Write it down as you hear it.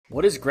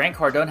What does Grant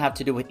Cardone have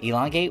to do with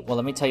Elongate? Well,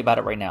 let me tell you about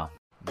it right now.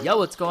 Yo,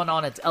 what's going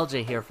on? It's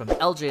LJ here from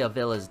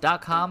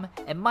LJAvillas.com,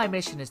 and my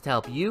mission is to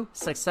help you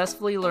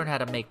successfully learn how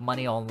to make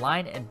money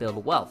online and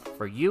build wealth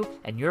for you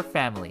and your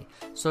family.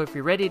 So if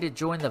you're ready to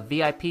join the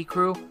VIP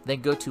crew,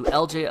 then go to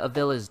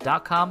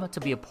LJAvillas.com to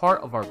be a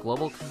part of our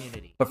global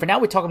community. But for now,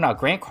 we're talking about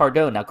Grant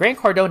Cardone. Now, Grant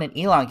Cardone and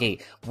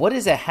Elongate, what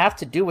does it have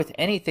to do with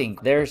anything?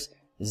 There's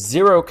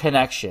zero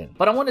connection.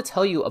 But I want to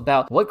tell you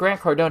about what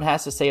Grant Cardone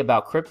has to say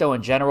about crypto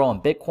in general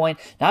and Bitcoin.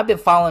 Now, I've been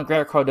following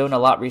Grant Cardone a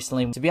lot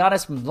recently. To be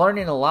honest, I'm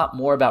learning a lot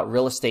more about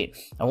real estate.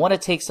 I want to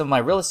take some of my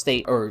real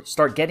estate or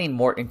start getting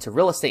more into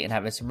real estate and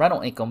having some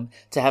rental income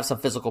to have some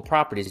physical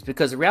properties,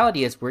 because the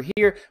reality is we're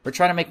here, we're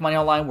trying to make money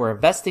online, we're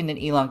investing in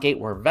Elongate,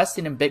 we're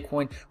investing in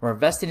Bitcoin, we're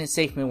investing in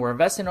SafeMoon, we're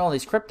investing in all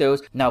these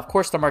cryptos. Now, of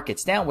course, the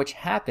market's down, which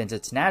happens,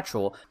 it's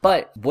natural,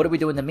 but what do we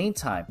do in the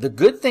meantime? The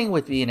good thing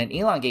with being an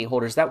Elongate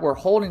holder is that we're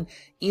holding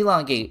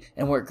Elongate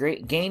and we're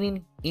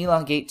gaining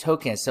Elongate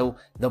tokens. So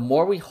the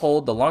more we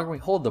hold, the longer we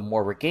hold, the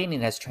more we're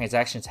gaining as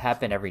transactions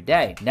happen every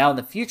day. Now in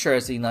the future,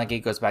 as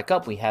Elongate goes back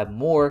up, we have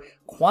more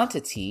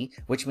quantity,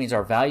 which means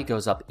our value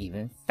goes up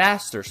even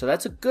faster. So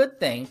that's a good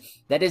thing.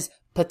 That is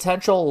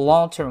potential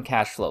long-term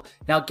cash flow.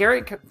 Now,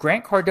 Grant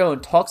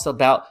Cardone talks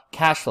about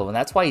cash flow, and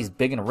that's why he's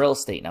big in real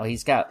estate. Now,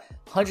 he's got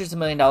hundreds of $1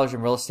 millions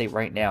in real estate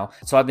right now.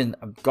 So I've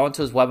gone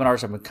to his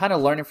webinars. I've been kind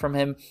of learning from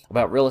him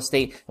about real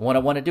estate. And what I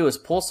want to do is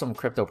pull some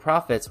crypto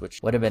profits, which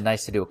would have been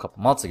nice to do a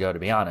couple months ago, to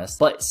be honest.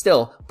 But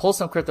still, pull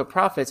some crypto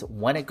profits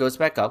when it goes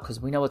back up,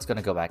 because we know it's going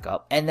to go back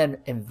up, and then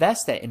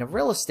invest that in a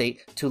real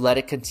estate to let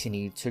it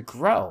continue to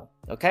grow.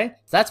 Okay,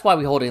 so that's why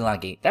we hold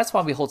Elongate. That's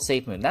why we hold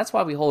SafeMoon. That's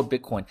why we hold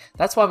Bitcoin.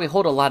 That's why we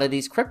hold a lot of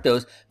these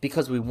cryptos,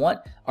 because we want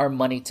our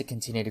money to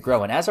continue to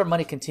grow. And as our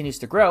money continues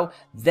to grow,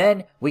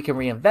 then we can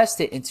reinvest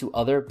it into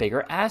other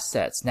bigger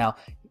assets. Now,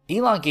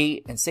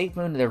 Elongate and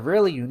SafeMoon, they're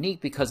really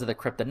unique because of the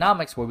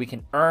cryptonomics, where we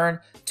can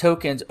earn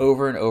tokens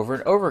over and over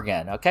and over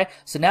again. Okay,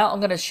 so now I'm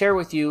going to share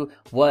with you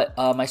what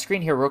my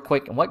screen here real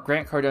quick and what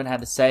Grant Cardone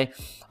had to say,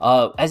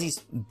 as he's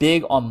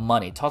big on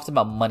money, talks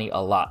about money a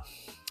lot.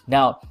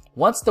 Now,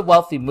 once the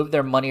wealthy move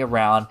their money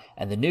around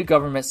and the new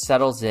government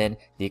settles in,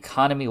 the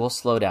economy will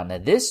slow down. Now,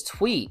 this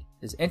tweet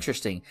is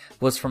interesting,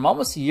 was from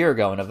almost a year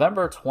ago, in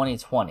November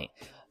 2020.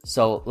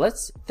 So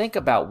let's think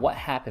about what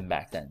happened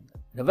back then.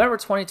 November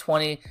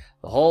 2020,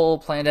 the whole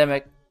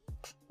pandemic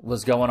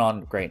was going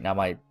on. Great. Now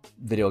my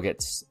video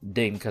gets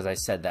dinged because I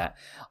said that.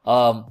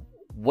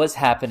 Was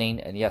happening,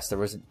 and yes, there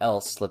was an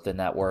L slipped in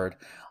that word.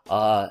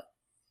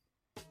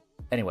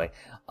 Anyway,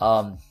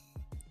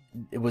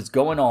 it was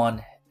going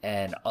on,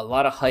 and a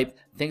lot of hype.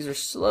 Things are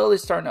slowly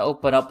starting to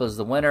open up as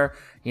the winter,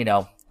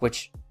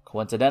 which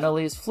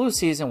coincidentally is flu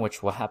season,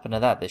 which will happen to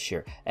that this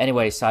year.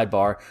 Anyway,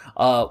 sidebar.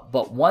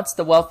 But once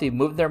the wealthy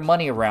move their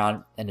money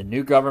around and the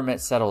new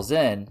government settles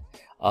in,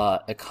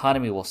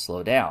 economy will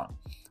slow down.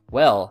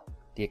 Well,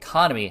 the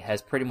economy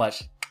has pretty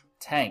much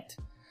tanked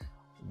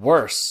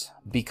worse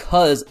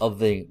because of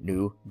the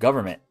new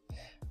government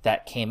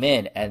that came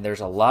in. And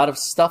there's a lot of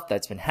stuff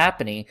that's been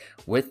happening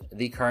with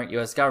the current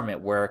U.S.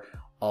 government, where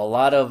a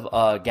lot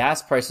of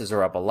gas prices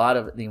are up, a lot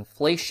of the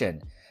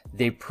inflation.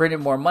 They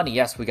printed more money.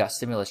 Yes, we got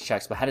stimulus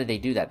checks, but how did they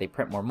do that? They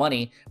print more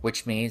money,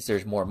 which means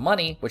there's more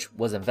money, which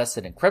was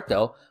invested in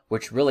crypto,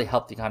 which really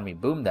helped the economy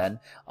boom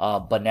then,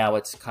 but now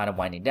it's kind of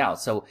winding down.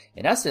 So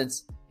in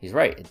essence, he's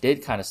right. It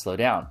did kind of slow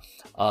down.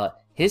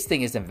 His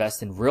thing is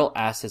invest in real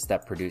assets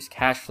that produce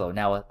cash flow.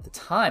 Now, at the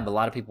time, a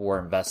lot of people were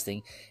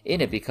investing in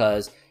it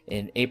because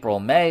in April,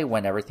 May,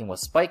 when everything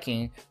was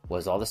spiking,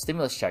 was all the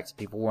stimulus checks.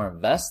 People were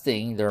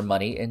investing their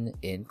money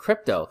in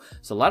crypto.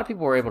 So a lot of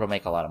people were able to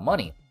make a lot of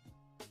money.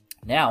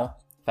 Now,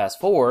 fast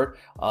forward,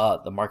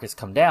 the market's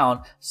come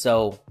down,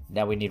 so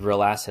now we need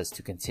real assets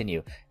to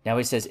continue. Now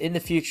he says, in the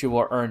future, you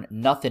will earn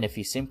nothing if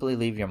you simply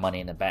leave your money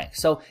in the bank.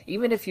 So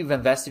even if you've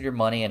invested your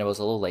money and it was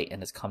a little late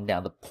and it's come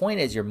down, the point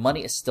is your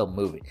money is still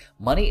moving.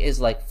 Money is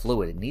like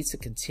fluid. It needs to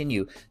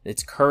continue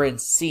its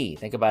currency.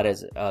 Think about it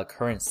as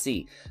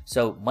currency.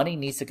 So money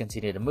needs to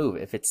continue to move.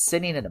 If it's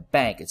sitting in a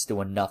bank, it's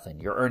doing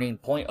nothing. You're earning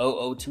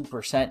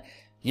 0.002%.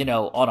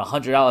 On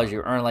 $100,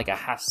 you earn like a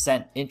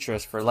half-cent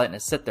interest for letting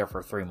it sit there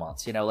for 3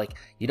 months.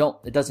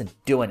 It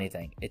doesn't do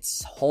anything.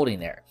 It's holding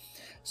there.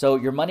 So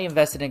your money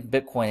invested in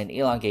Bitcoin and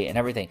Elongate and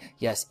everything,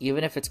 yes,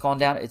 even if it's gone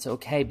down, it's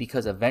okay,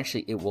 because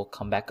eventually it will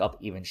come back up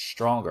even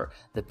stronger.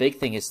 The big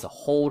thing is to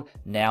hold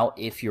now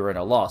if you're in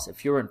a loss.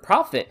 If you're in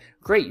profit,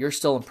 great, you're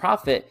still in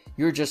profit.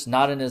 You're just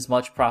not in as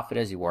much profit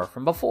as you were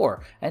from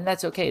before. And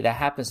that's okay. That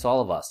happens to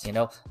all of us.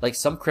 Like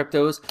some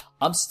cryptos,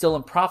 I'm still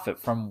in profit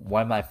from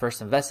when I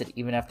first invested,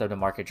 even after the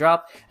market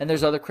dropped. And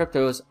there's other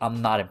cryptos,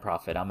 I'm not in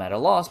profit. I'm at a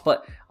loss,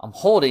 but I'm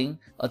holding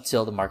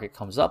until the market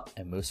comes up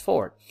and moves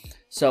forward.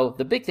 So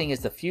the big thing is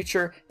the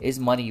future is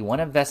money. You want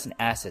to invest in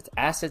assets.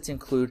 Assets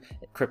include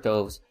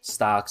cryptos,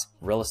 stocks,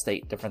 real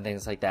estate, different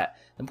things like that.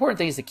 The important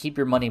thing is to keep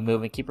your money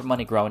moving, keep your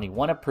money growing. You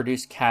want to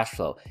produce cash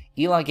flow.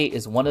 Elongate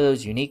is one of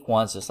those unique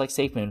ones, just like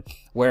SafeMoon,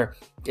 where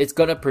it's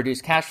going to produce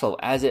cash flow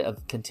as it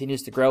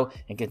continues to grow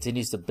and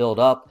continues to build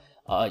up.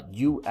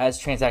 you, as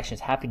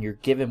transactions happen, you're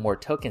given more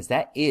tokens.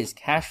 That is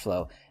cash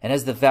flow. And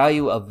as the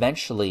value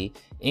eventually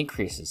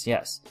increases,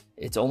 yes,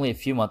 it's only a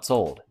few months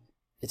old.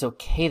 It's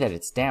okay that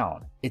it's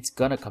down. It's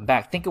going to come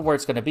back. Think of where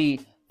it's going to be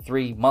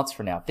 3 months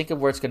from now. Think of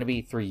where it's going to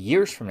be 3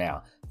 years from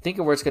now. Think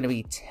of where it's going to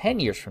be 10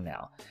 years from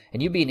now.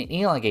 And you being an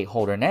Elongate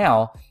holder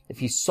now,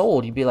 if you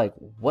sold, you'd be like,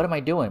 what am I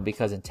doing?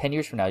 Because in 10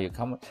 years from now, you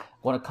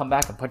want to come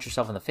back and punch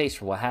yourself in the face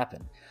for what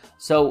happened.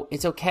 So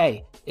it's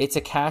okay. It's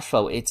a cash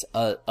flow. It's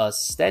a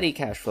steady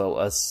cash flow,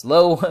 a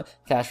slow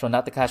cash flow,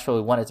 not the cash flow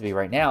we want it to be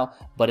right now,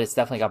 but it's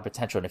definitely got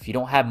potential. And if you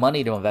don't have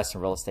money to invest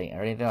in real estate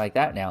or anything like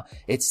that now,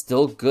 it's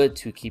still good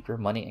to keep your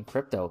money in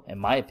crypto, in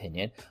my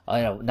opinion.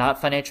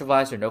 Not financial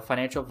advisor, no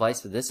financial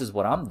advice, but this is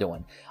what I'm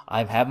doing.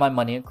 I have my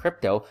money in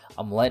crypto.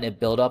 I'm letting it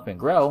build up and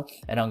grow,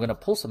 and I'm going to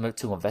pull some of it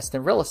to invest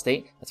in real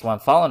estate. That's why I'm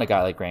following a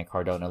guy like Grant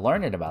Cardone and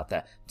learning about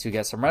that to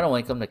get some rental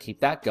income to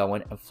keep that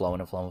going and flowing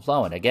and flowing and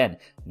flowing. Again,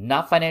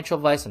 not financial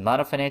advice. I'm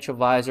not a financial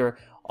advisor.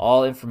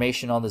 All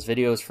information on this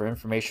video is for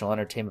informational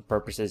entertainment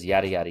purposes,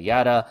 yada, yada,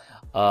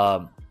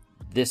 yada.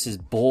 This is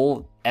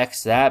bull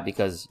X that,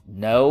 because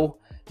no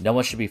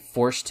one should be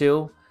forced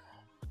to.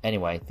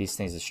 Anyway, these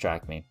things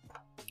distract me.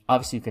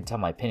 Obviously, you can tell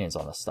my opinions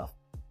on this stuff.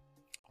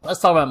 Let's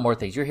talk about more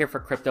things. You're here for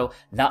crypto,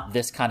 not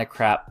this kind of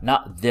crap,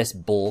 not this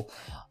bull.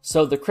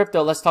 So the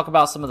crypto, let's talk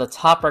about some of the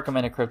top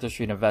recommended cryptos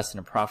for you to invest in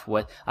and profit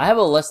with. I have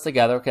a list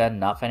together, okay,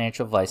 not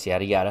financial advice,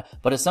 yada, yada,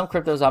 but it's some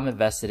cryptos I'm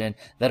invested in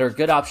that are a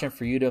good option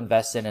for you to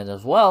invest in. And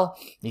as well,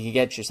 you can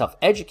get yourself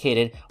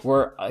educated,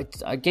 where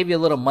I gave you a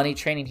little money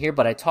training here,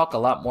 but I talk a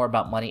lot more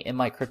about money in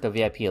my Crypto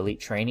VIP Elite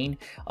training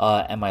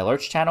and my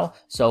Lurch channel.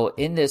 So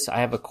in this, I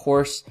have a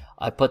course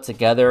I put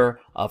together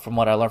from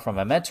what I learned from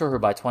my mentor, who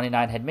by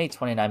 29 had made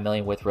 29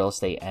 million with real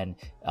estate and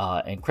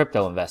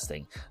crypto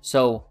investing.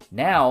 So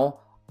now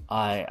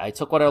I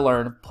took what I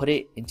learned, put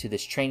it into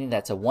this training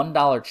that's a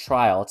 $1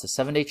 trial. It's a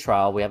 7-day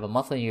trial. We have a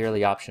monthly and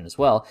yearly option as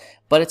well,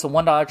 but it's a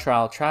 $1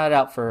 trial. Try it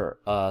out for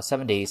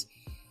 7 days.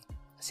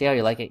 See how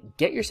you like it.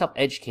 Get yourself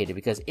educated,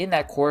 because in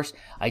that course,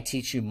 I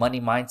teach you money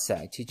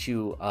mindset. I teach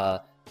you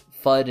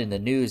FUD in the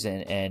news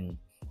and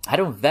how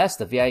to invest,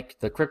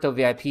 the crypto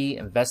VIP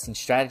investing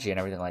strategy and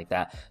everything like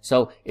that.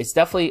 So it's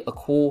definitely a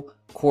cool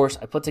course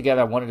I put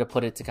together. I wanted to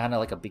put it to kind of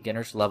like a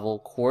beginner's level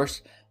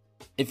course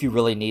if you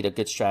really need a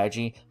good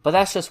strategy. But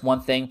that's just one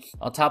thing.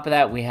 On top of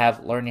that, we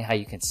have learning how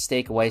you can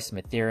stake away some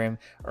Ethereum,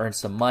 earn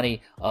some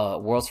money,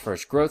 world's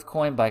first growth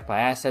coin backed by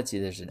assets.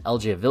 There's an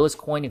LJ Villas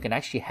coin. You can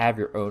actually have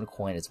your own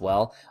coin as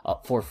well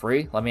for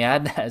free. Let me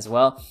add that as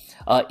well.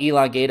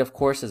 Elongate, of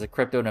course, is a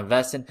crypto to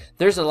invest in.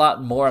 There's a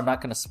lot more. I'm not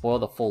going to spoil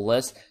the full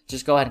list.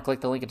 Just go ahead and click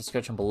the link in the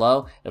description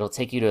below. It'll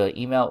take you to an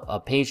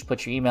email page,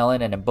 put your email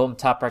in, and then boom,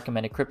 top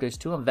recommended cryptos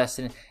to invest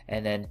in,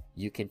 and then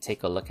you can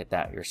take a look at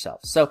that yourself.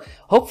 So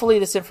hopefully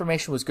this information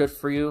was good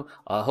for you.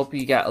 Hope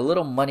you got a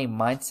little money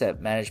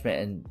mindset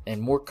management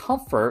and more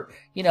comfort,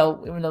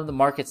 even though the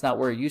market's not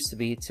where it used to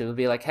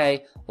be like,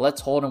 hey,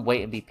 let's hold and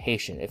wait and be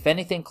patient. If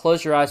anything,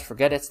 close your eyes,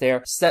 forget it's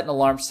there, set an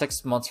alarm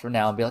 6 months from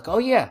now and be like, oh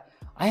yeah,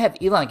 I have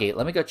Elongate.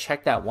 Let me go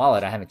check that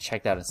wallet I haven't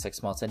checked out in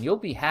 6 months. And you'll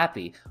be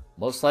happy,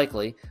 most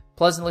likely,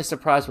 pleasantly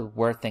surprised with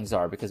where things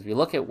are. Because if you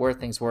look at where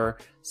things were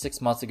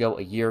 6 months ago,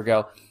 a year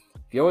ago,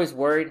 if you're always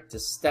worried,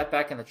 just step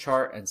back in the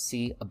chart and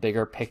see a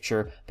bigger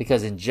picture.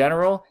 Because in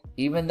general,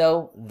 even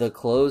though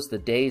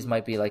the days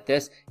might be like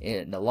this,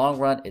 in the long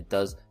run, it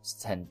does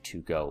tend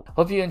to go.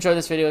 Hope you enjoyed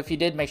this video. If you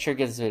did, make sure to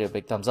give this video a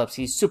big thumbs up.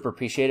 See, super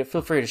appreciate it.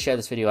 Feel free to share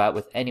this video out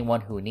with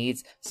anyone who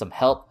needs some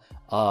help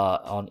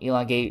on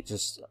Elongate,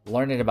 just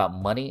learning about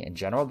money in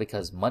general,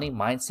 because money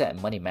mindset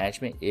and money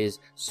management is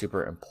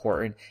super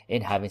important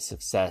in having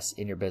success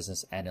in your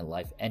business and in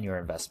life and your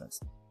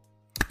investments.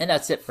 And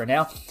that's it for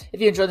now.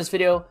 If you enjoyed this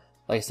video,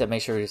 like I said,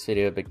 make sure to give this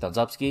video a big thumbs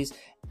up, skis.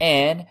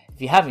 And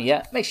if you haven't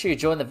yet, make sure you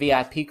join the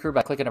VIP crew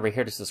by clicking over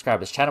here to subscribe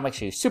to this channel. Make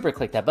sure you super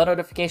click that bell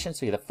notification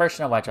so you're the first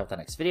to know when I drop the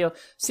next video.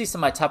 See some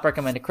of my top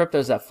recommended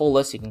cryptos, that full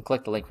list. You can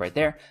click the link right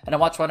there. And to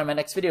watch one of my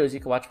next videos,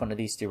 you can watch one of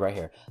these two right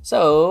here.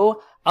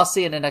 So I'll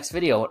see you in the next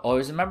video. And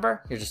always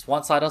remember, you're just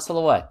one side hustle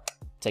away.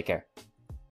 Take care.